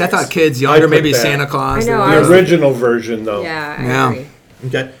that one. So I thought kids younger, put maybe that. Santa Claus. I know, The original version, though. Yeah, I Yeah. agree.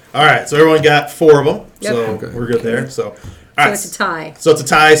 Okay. All right. So everyone got 4 of them. Yep. So Okay. we're good there. So, all So right. it's a tie. So it's a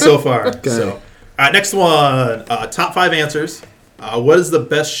tie so far. Okay. So, all right. Next one. Top 5 answers. What is the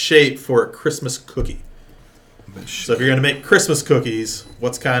best shape for a Christmas cookie? So if you're going to make Christmas cookies,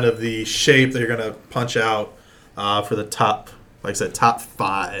 what's kind of the shape that you're going to punch out for the top, like I said, top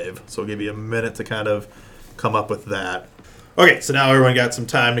 5? So I'll give you a minute to kind of come up with that. Okay, so now everyone got some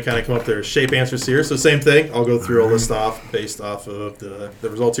time to kind of come up with their shape answers here. So same thing. I'll go through a list off based off of the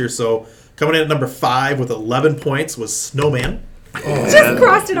results here. So coming in at number 5 with 11 points was Snowman. Just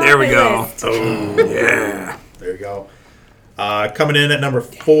crossed it off There we my go. list. Oh, yeah. There you go. Coming in at number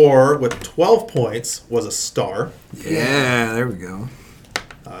 4 with 12 points was a star. Yeah, there we go.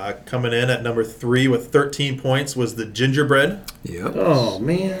 Coming in at number 3 with 13 points was the gingerbread. Yep. Oh,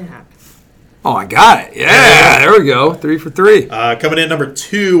 man. Oh, I got it. Yeah, there we go. 3 for 3. Coming in at number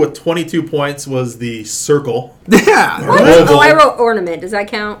 2 with 22 points was the circle. Yeah. Oval. Oh, I wrote ornament. Does that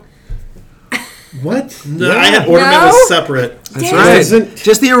count? What? No, I had ornament No? was separate. That's Damn. right. Isn't-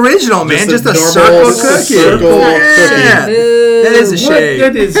 Just the original, man. Just a normal circle cookie. circle Yeah. Boo. That is a What?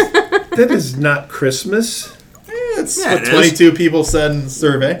 shade. That is not Christmas. It's Yeah, what it is. 22 people said in the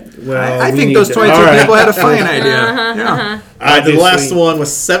survey. Well, I we think need those to- 22 all right. people had a fine idea. Yeah. The last Obviously. one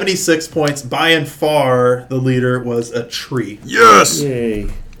was 76 points. By and far, the leader was a tree. Yes. Yay.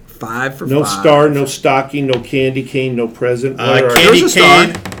 5 for 5. No star, no stocking, no candy cane, no present. What are- Candy There was a star.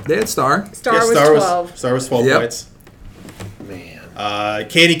 cane. They had star. Star Yeah, was Star 12. Star was 12 Yep. points. Man.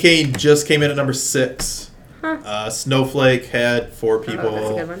 Candy cane just came in at number 6. Snowflake had 4 Oh, that's a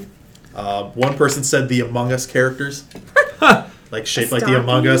people. good one. One person said the Among Us characters, like shaped like the Stocking?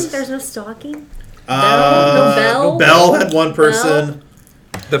 Among Us. There's no stocking? Bell? Bell had one person.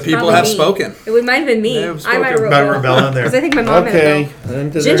 The people Probably have me. spoken. It might have been me. They have I might have spoken. wrote Remember Bell in there. because I think my mom Okay. had Bell.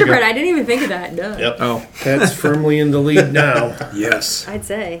 on to Gingerbread. their- I didn't even think of that. Duh. Yep. Oh, That's firmly in the lead now. yes. I'd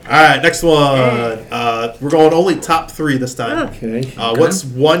say. All right, next one. We're going only top 3 this time. Okay. What's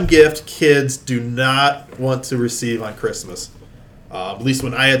one gift kids do not want to receive on Christmas? At least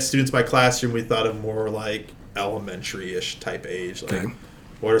when I had students in my classroom, we thought of more like elementary-ish type age. Like, Okay.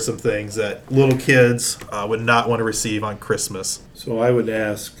 what are some things that little kids would not want to receive on Christmas? So I would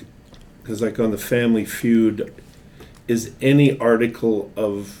ask, because like on the Family Feud, is any article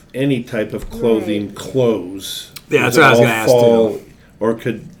of any type of clothing Right. clothes? Yeah, Does that's what it I was all gonna ask, fall- Or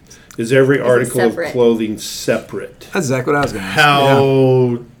is every article of separate? clothing separate? That's exactly what I was going to ask.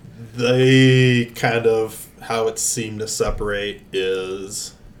 How they kind of how it seemed to separate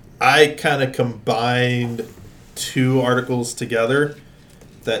is I kind of combined 2 articles together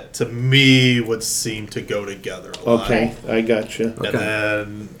that to me would seem to go together a lot. Okay, I gotcha. And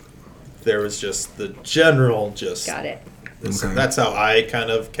then there was just the general Got it. Okay. That's how I kind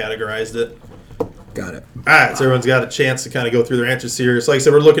of categorized it. Got it. All right, so everyone's got a chance to kind of go through their answers here. So like I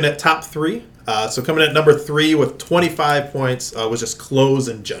said, we're looking at top 3. So coming at number 3 with 25 points was just clothes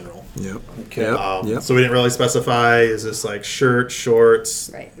in general. Yep. Okay. Yep. So we didn't really specify, is this like shirt,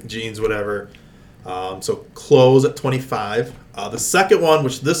 shorts, Right. jeans, whatever. So clothes at 25. The second one,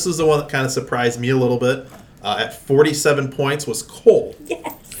 which this is the one that kind of surprised me a little bit, at 47 points was coal.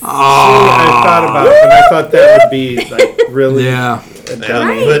 I thought about it, and I thought that would be like really Yeah. a And-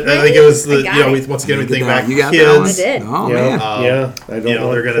 dummy. but I think it was the, I got we, it. once again, we think You back got that kids. one? I did. Oh, Yeah, man. yeah. I don't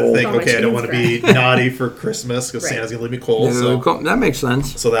know. They're gonna think, Oh, my okay, I don't want to be jeans naughty for Christmas because Right. Santa's gonna leave me coal. Yeah, So, cool. That makes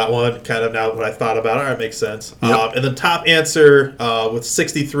sense. so that one kind of now when I thought about it, all right, makes sense. Yep. And the top answer with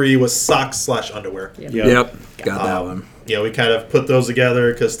 63 was socks/underwear. Yep. Got that one. Yeah, we kind of put those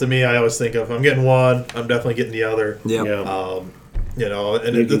together because to me, I always think of if I'm getting one, I'm definitely getting the other. Yep. Yeah.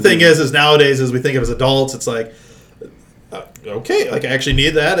 And You the can thing do- is nowadays, as we think of as adults, it's like, okay, like I actually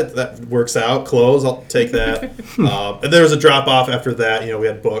need that. That works out. Clothes, I'll take that. And there was a drop off after that. We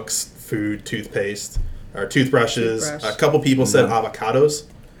had books, food, toothpaste, or toothbrushes. Toothbrush. A couple people said avocados,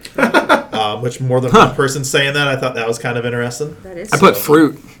 which more than one person saying that. I thought that was kind of interesting. That is. I put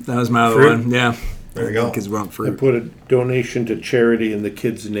fruit. That was my other Fruit? one. Yeah. There you go. Kids want I fruit. put a donation to charity in the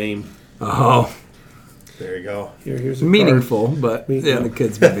kid's name. Oh, There you go. Here's a meaningful, but Me- yeah, the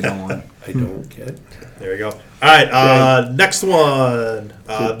kids maybe don't want. card. I don't get. There you go. All right, next one.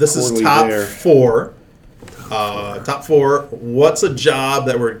 This is poorly top there. 4. Top 4. What's a job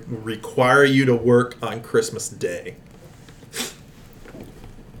that would require you to work on Christmas Day?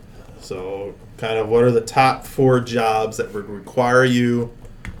 So, kind of, what are the top 4 jobs that would require you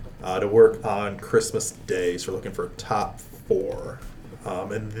to work on Christmas Day? So, we're looking for top 4.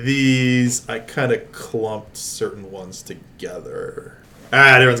 And these, I kind of clumped certain ones together. All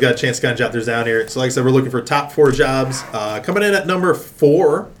right, everyone's got a chance to kind of jot theirs down here. So, like I said, we're looking for top 4 jobs. Coming in at number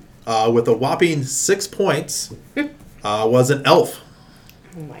 4 with a whopping 6 points was an elf.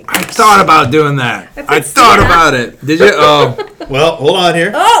 Oh my I God. thought about doing that. I thought Santa. about it. Did you? Oh, Well, hold on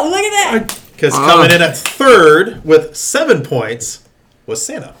here. Oh, look at that. Because coming in at 3rd with 7 points was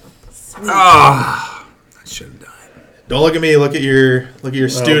Santa. I should have done it. Don't look at me. Look at your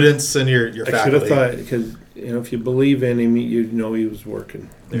students and your I should faculty. have thought because if you believe in him, you'd know he was working.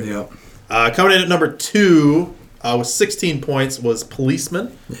 Yep. Coming in at number 2 with 16 points was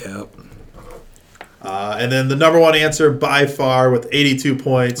policeman. Yep. And then the number 1 answer by far with 82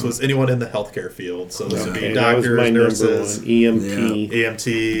 points was anyone in the healthcare field. So this would be Okay, that was doctors, my nurses, number 1. EMT.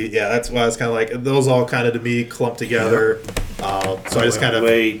 EMT. Yeah, that's why I was kind of like, those all kind of to me clumped together. So I just kind of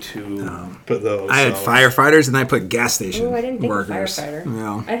way too. put those. I had so. firefighters and I put gas station Oh, I didn't think workers. of firefighter.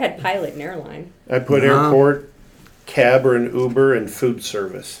 Yeah. I had pilot and airline. I put Uh-huh. airport, cab or an Uber, and food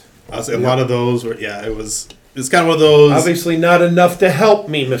service. I would say a lot of those were, it's kind of one of those. Obviously, not enough to help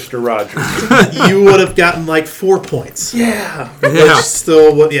me, Mr. Rogers. You would have gotten like 4 points. yeah. Which Yeah.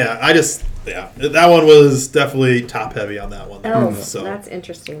 still, that one was definitely top heavy on that one. Oh, So that's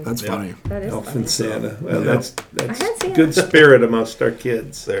interesting. That's Yeah. funny. That is Elf funny. and Santa. Well, Yeah. that's I had Santa. good spirit amongst our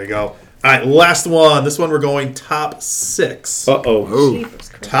kids. there you go. All right, last one. This one we're going top 6. Uh-oh. Oh, Jeepers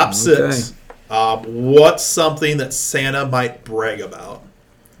Christ. Top 6. What's something that Santa might brag about?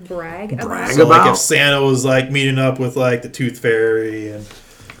 Brag about. Brag So like about? if Santa was like meeting up with like the Tooth Fairy and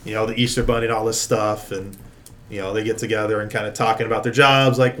the Easter Bunny and all this stuff, and they get together and kind of talking about their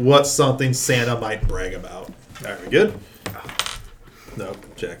jobs, like what's something Santa might brag about? All right, we good? No,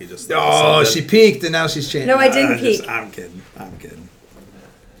 Jackie just. Oh, said she that. peeked and now she's changing. No, I didn't peek. I'm kidding. I'm kidding.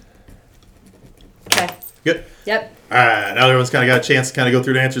 Okay. Good. Yep. All right, now everyone's kind of got a chance to kind of go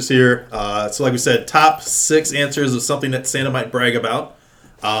through the answers here. So like we said, top 6 answers of something that Santa might brag about.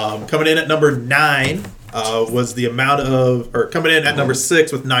 Coming in at number 9 was the amount of, or coming in at number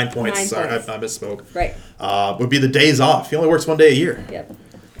 6 with 9 points. 9 Sorry, points. I misspoke. Right. Would be the days off. He only works 1 day a year. Yep.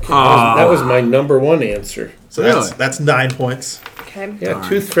 That was my number 1 answer. So that's 9 points. Okay. Yeah,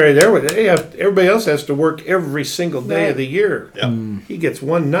 Tooth Fairy. Everybody else has to work every single day of the year. Yep. He gets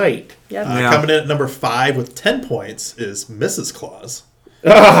 1 night. Yep. Coming in at number 5 with 10 points is Mrs. Claus.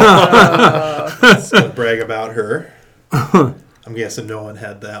 So brag about her. I'm guessing no one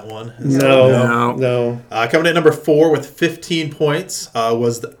had that one. No. Coming in at number 4 with 15 points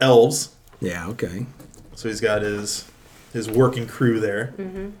was the elves. Yeah, okay. So he's got his working crew there.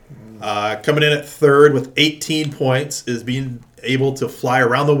 Coming in at 3rd with 18 points is being able to fly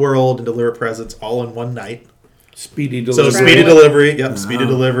around the world and deliver presents all in 1 night. Speedy delivery. So speedy delivery. Yep, speedy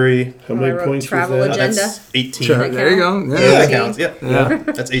delivery. How many points was travel that? agenda. That's 18. There you go. Yeah, Yeah. that counts. Yep. Yeah.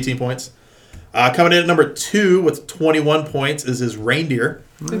 That's 18 points. Coming in at number 2 with 21 points is his reindeer.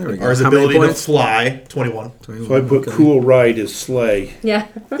 There we go. Or his How many ability to points? fly. 21. So I put cool ride as sleigh. Yeah.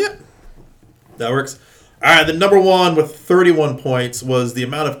 Yep. That works. All right, the number 1 with 31 points was the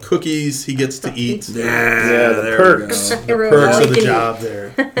amount of cookies he gets to eat. Yeah, the there perks. we go. Perks of the job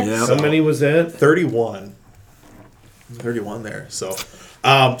there. Yeah. How many was that? 31. 31 there. So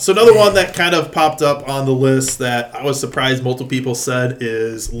another one that kind of popped up on the list that I was surprised multiple people said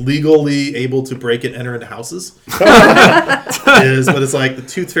is legally able to break and enter into houses. But it's like the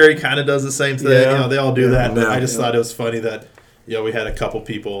Tooth Fairy kind of does the same thing. Yeah. You know, they all do that. But Yeah. I just thought it was funny that we had a couple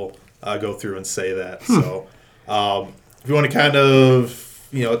people go through and say that. So if you want to kind of,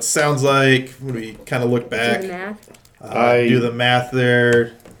 it sounds like when we kind of look back, Do the math. do the math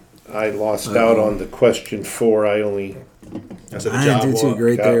there. I lost out on the question 4. I only I said the I job didn't do too well.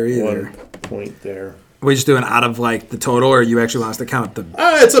 great got there either. 1 point there. We just doing out of like the total, or you actually want us to count the?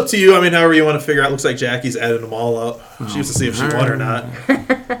 It's up to you. I mean, however you want to figure out. Looks like Jackie's added them all up. She used to see if she won or not. All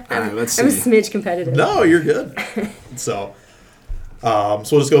right, let's I'm a see. smidge competitive. No, you're good. So we'll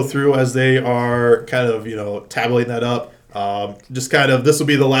just go through as they are kind of, tabulating that up. Just kind of, this will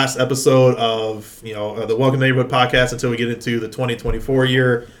be the last episode of, the Welcome to Neighborhood podcast until we get into the 2024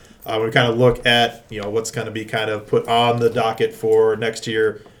 year. We kind of look at, what's going to be kind of put on the docket for next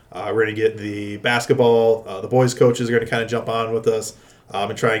year. We're going to get the basketball. The boys coaches are going to kind of jump on with us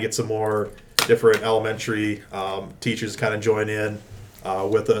and try and get some more different elementary teachers to kind of join in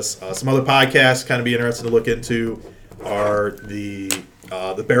with us. Some other podcasts kind of be interesting to look into are the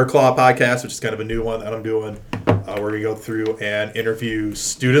Bear Claw podcast, which is kind of a new one that I'm doing. We're going to go through and interview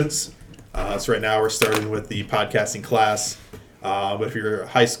students. So right now we're starting with the podcasting class. But if you're a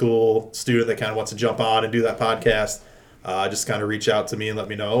high school student that kind of wants to jump on and do that podcast, just kind of reach out to me and let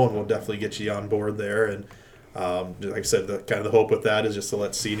me know, and we'll definitely get you on board there. And like I said, the hope with that is just to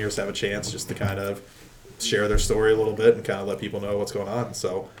let seniors have a chance just to kind of share their story a little bit and kind of let people know what's going on.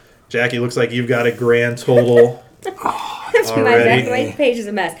 So, Jackie, looks like you've got a grand total already. My page is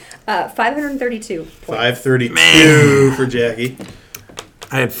a mess. 532 points. 532 for Jackie.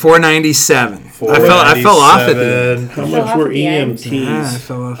 I had 497. I fell off at the end. How Fell much off were at the end. EMTs? I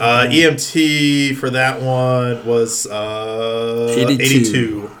fell off. At the end. EMT for that one was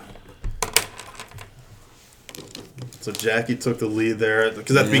 82. So Jackie took the lead there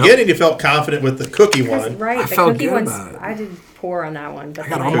because at the beginning you felt confident with the cookie one. Right, I the felt cookie good ones. about it. I did poor on that one, but got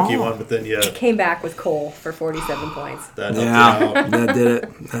then them I all. Cookie one, but then came back with coal for 47 points. that helped you Yeah, out. that did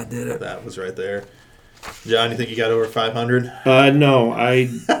it. That did it. That was right there. John, you think you got over 500? No, I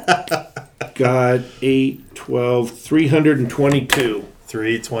got 8, 12, 322.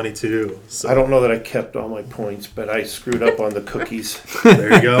 322. So I don't know that I kept all my points, but I screwed up on the cookies.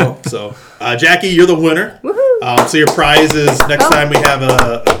 there you go. So Jackie, you're the winner. Woohoo! So your prize is next time we have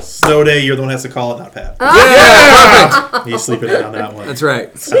a snow day, you're the one that has to call it, not Pat. Yeah, He's sleeping in on that one. that's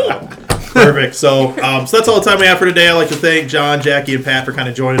right. Perfect. So that's all the time we have for today. I'd like to thank John, Jackie, and Pat for kind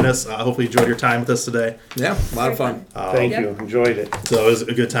of joining us. Hopefully you enjoyed your time with us today. Yeah, a lot of fun. Thank you. Enjoyed it. So it was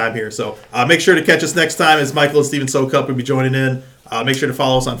a good time here. So make sure to catch us next time as Michael and Steven Sokup will be joining in. Make sure to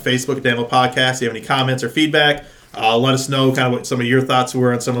follow us on Facebook at Danville Podcast. If you have any comments or feedback, let us know kind of what some of your thoughts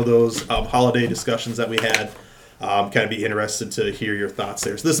were on some of those holiday discussions that we had. Kind of be interested to hear your thoughts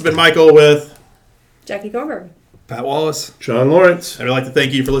there. So this has been Michael with Jackie Thornburg. Pat Wallace. John Lawrence. And I'd like to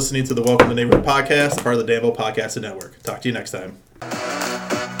thank you for listening to the Welcome to Neighborhood Podcast, part of the Danville Podcasting Network. Talk to you next time.